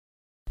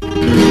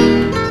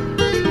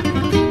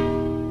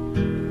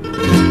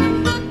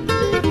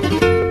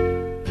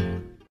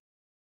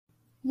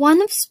One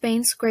of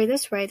Spain's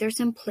greatest writers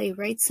and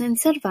playwrights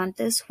since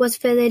Cervantes was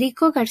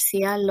Federico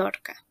Garcia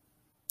Lorca.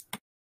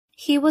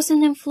 He was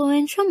an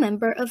influential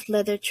member of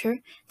literature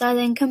that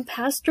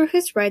encompassed through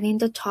his writing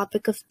the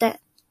topic of death.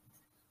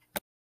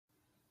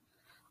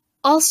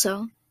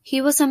 Also, he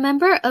was a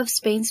member of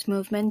Spain's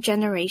movement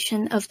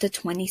Generation of the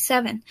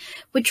 27,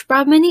 which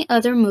brought many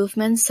other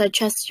movements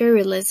such as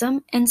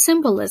surrealism and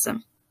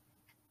symbolism.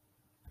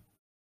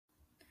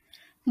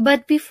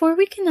 But before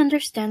we can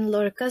understand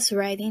Lorca's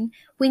writing,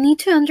 we need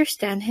to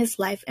understand his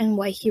life and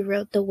why he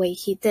wrote the way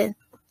he did.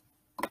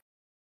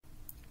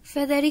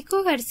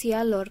 Federico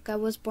Garcia Lorca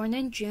was born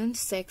on June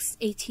 6,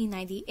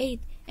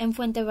 1898, in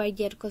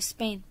Fuentevallerco,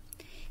 Spain.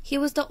 He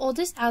was the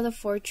oldest out of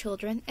 4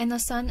 children and a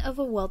son of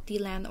a wealthy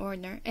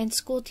landowner and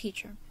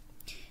schoolteacher.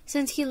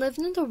 Since he lived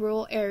in the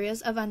rural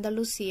areas of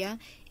Andalusia,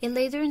 it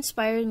later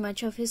inspired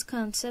much of his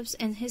concepts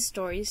and his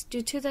stories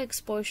due to the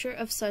exposure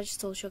of such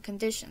social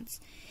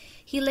conditions.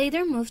 He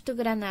later moved to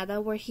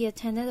Granada, where he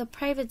attended a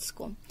private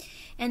school,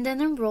 and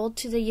then enrolled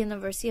to the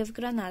University of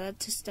Granada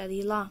to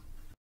study law.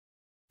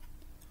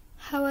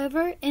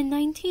 However, in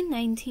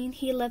 1919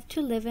 he left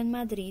to live in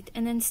Madrid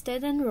and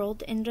instead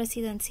enrolled in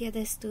Residencia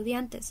de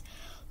Estudiantes.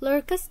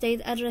 Lorca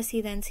stayed at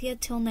Residencia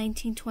till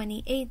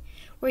 1928,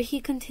 where he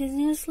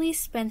continuously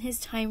spent his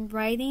time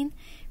writing,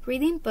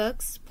 reading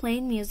books,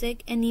 playing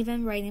music, and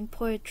even writing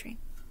poetry.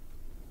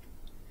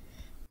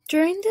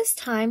 During this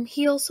time,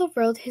 he also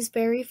wrote his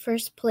very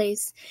first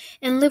plays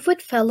and lived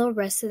with fellow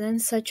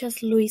residents such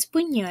as Luis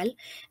Buñuel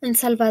and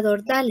Salvador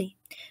Dali,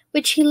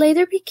 which he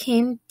later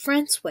became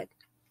friends with.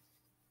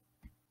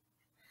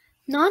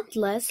 Not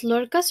less,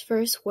 Lorca's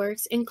first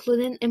works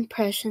included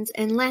Impressions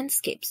and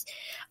Landscapes,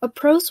 a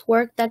prose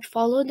work that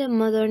followed the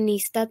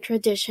Modernista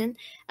tradition,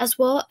 as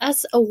well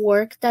as a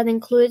work that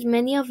included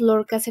many of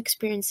Lorca's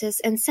experiences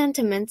and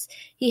sentiments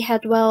he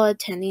had while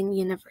attending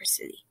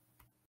university.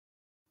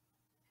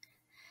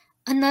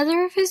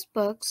 Another of his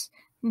books,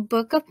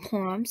 Book of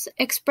Poems,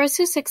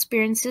 expresses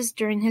experiences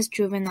during his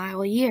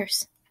juvenile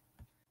years.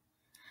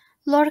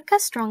 Lorca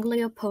strongly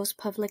opposed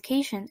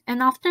publication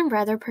and often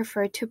rather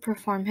preferred to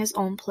perform his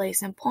own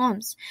plays and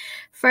poems.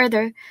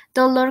 Further,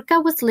 though Lorca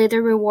was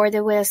later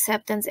rewarded with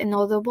acceptance and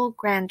notable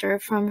grandeur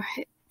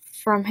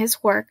from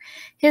his work,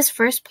 his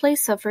first play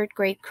suffered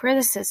great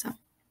criticism.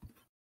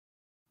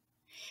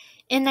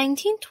 In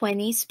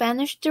 1920,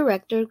 Spanish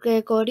director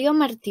Gregorio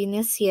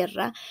Martínez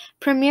Sierra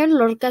premiered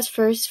Lorca's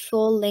first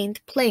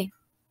full-length play,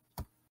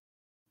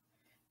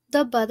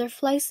 The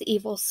Butterfly's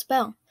Evil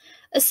Spell,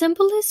 a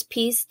symbolist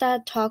piece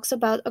that talks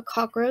about a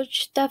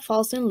cockroach that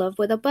falls in love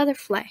with a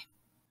butterfly.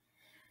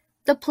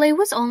 The play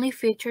was only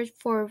featured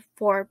for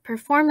 4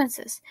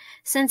 performances,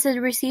 since it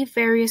received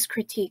various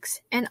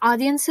critiques, and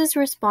audiences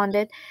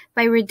responded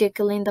by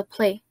ridiculing the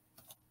play.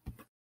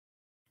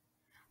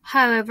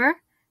 However,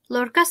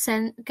 Lorca's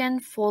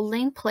second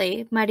full-length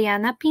play,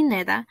 Mariana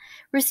Pineda,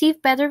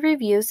 received better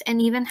reviews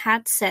and even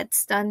had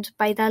sets done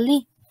by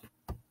Dalí.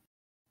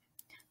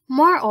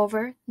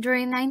 Moreover,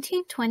 during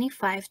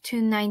 1925 to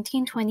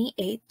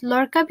 1928,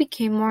 Lorca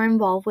became more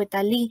involved with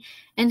Dalí,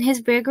 and his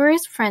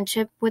vigorous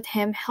friendship with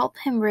him helped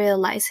him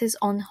realize his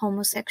own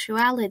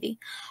homosexuality,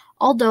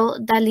 although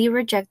Dalí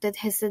rejected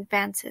his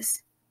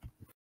advances.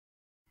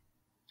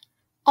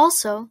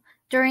 Also,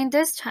 during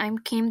this time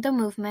came the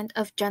movement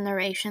of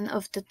Generation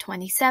of the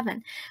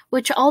 27,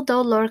 which although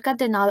Lorca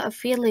did not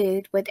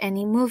affiliate with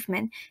any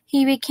movement,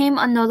 he became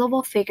a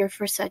notable figure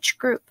for such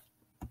group.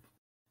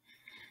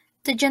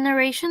 The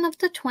Generation of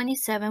the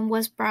 27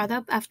 was brought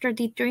up after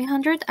the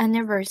 300th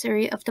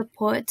anniversary of the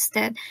poet's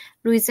death,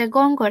 Luis de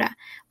Góngora,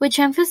 which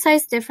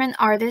emphasized different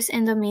artists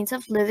in the means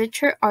of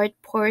literature, art,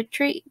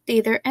 poetry,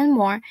 theater, and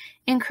more,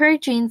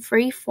 encouraging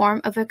free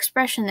form of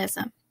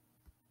expressionism.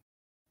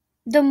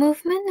 The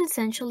movement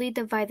essentially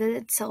divided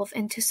itself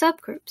into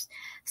subgroups,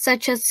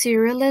 such as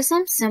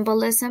surrealism,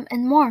 symbolism,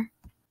 and more.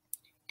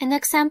 An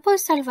example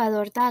is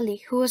Salvador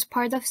Dali, who was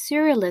part of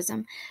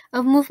surrealism,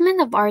 a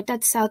movement of art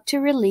that sought to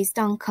release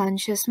the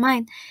unconscious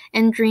mind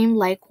and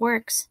dream-like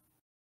works.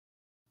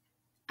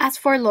 As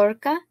for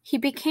Lorca, he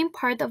became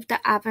part of the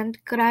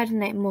avant-garde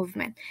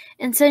movement,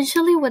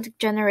 essentially what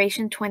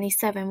Generation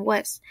 27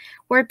 was,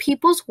 where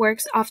people's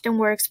works often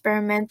were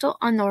experimental,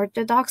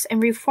 unorthodox,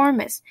 and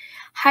reformist,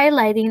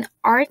 highlighting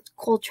art,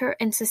 culture,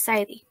 and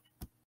society.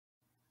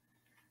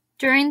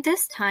 During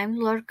this time,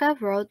 Lorca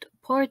wrote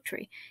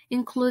poetry,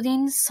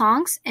 including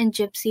songs and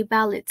gypsy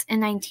ballads in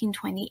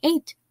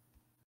 1928.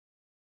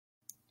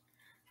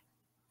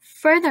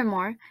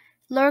 Furthermore,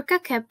 Lorca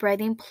kept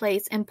writing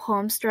plays and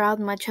poems throughout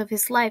much of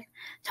his life,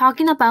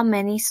 talking about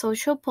many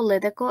social,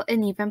 political,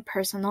 and even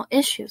personal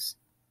issues.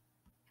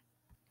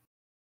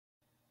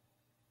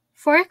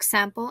 For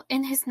example,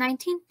 in his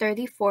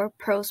 1934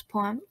 prose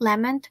poem,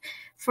 Lament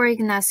for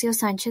Ignacio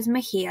Sánchez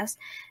Mejías,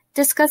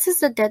 discusses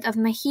the death of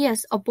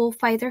Mejías, a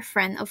bullfighter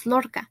friend of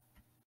Lorca.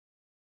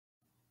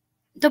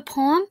 The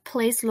poem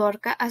placed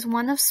Lorca as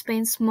one of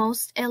Spain's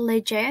most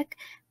elegiac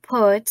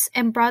poets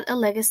and brought a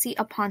legacy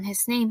upon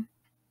his name.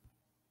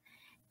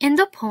 In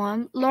the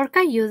poem,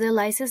 Lorca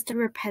utilizes the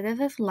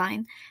repetitive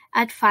line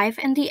 "at 5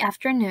 in the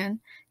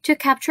afternoon" to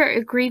capture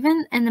a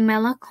grieving and a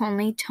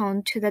melancholy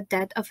tone to the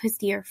death of his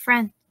dear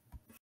friend.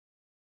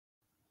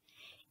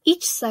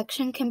 Each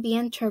section can be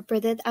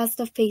interpreted as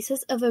the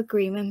phases of a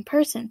grieving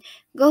person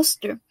goes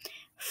through: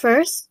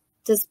 first,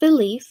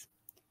 disbelief;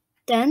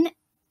 then,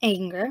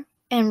 anger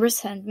and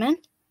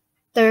resentment;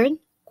 third,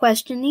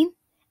 questioning;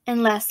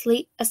 and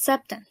lastly,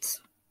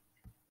 acceptance.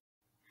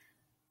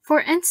 For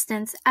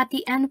instance, at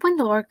the end when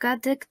Lorca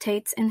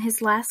dictates in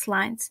his last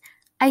lines,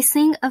 "I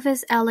sing of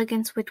his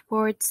elegance with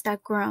words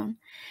that groan,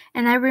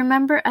 and I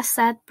remember a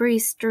sad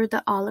breeze through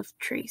the olive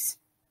trees."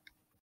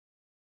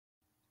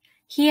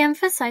 He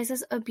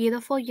emphasizes a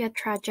beautiful yet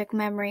tragic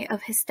memory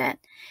of his dead,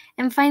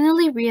 and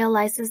finally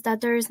realizes that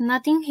there is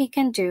nothing he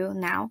can do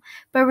now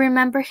but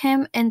remember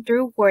him and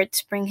through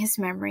words bring his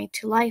memory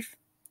to life.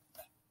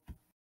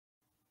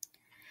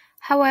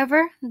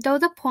 However, though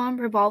the poem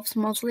revolves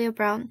mostly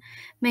around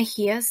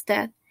Mejia's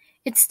death,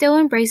 it still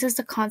embraces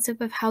the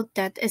concept of how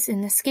death is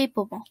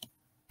inescapable.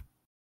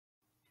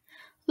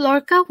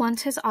 Lorca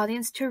wants his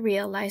audience to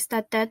realize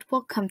that death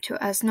will come to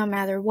us no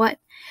matter what,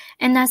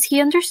 and as he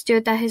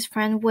understood that his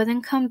friend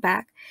wouldn't come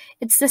back,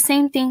 it's the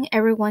same thing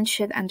everyone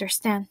should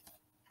understand.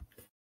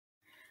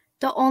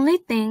 The only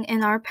thing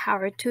in our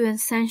power to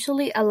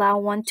essentially allow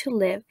one to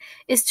live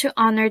is to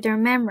honor their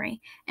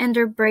memory and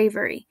their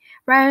bravery,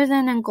 rather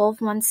than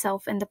engulf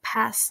oneself in the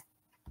past.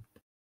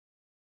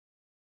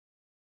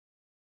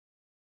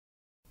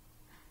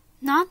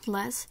 Not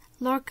less,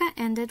 Lorca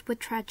ended with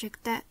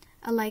tragic death,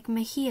 unlike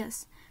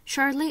Mejia's,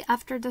 shortly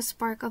after the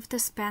spark of the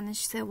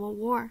Spanish Civil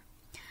War.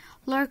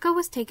 Lorca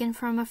was taken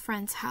from a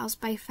friend's house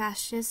by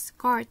fascist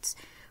guards,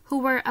 who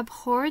were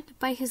abhorred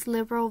by his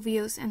liberal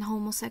views and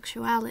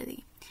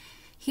homosexuality.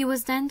 He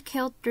was then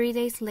killed 3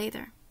 days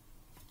later.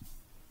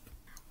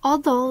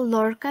 Although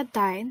Lorca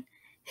died,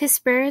 his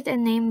spirit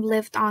and name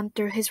lived on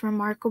through his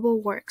remarkable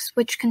works,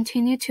 which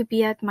continue to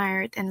be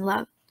admired and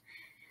loved.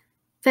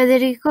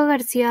 Federico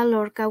Garcia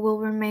Lorca will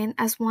remain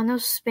as one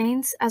of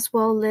Spain's as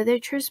well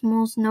literature's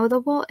most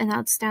notable and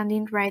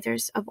outstanding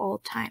writers of all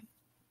time.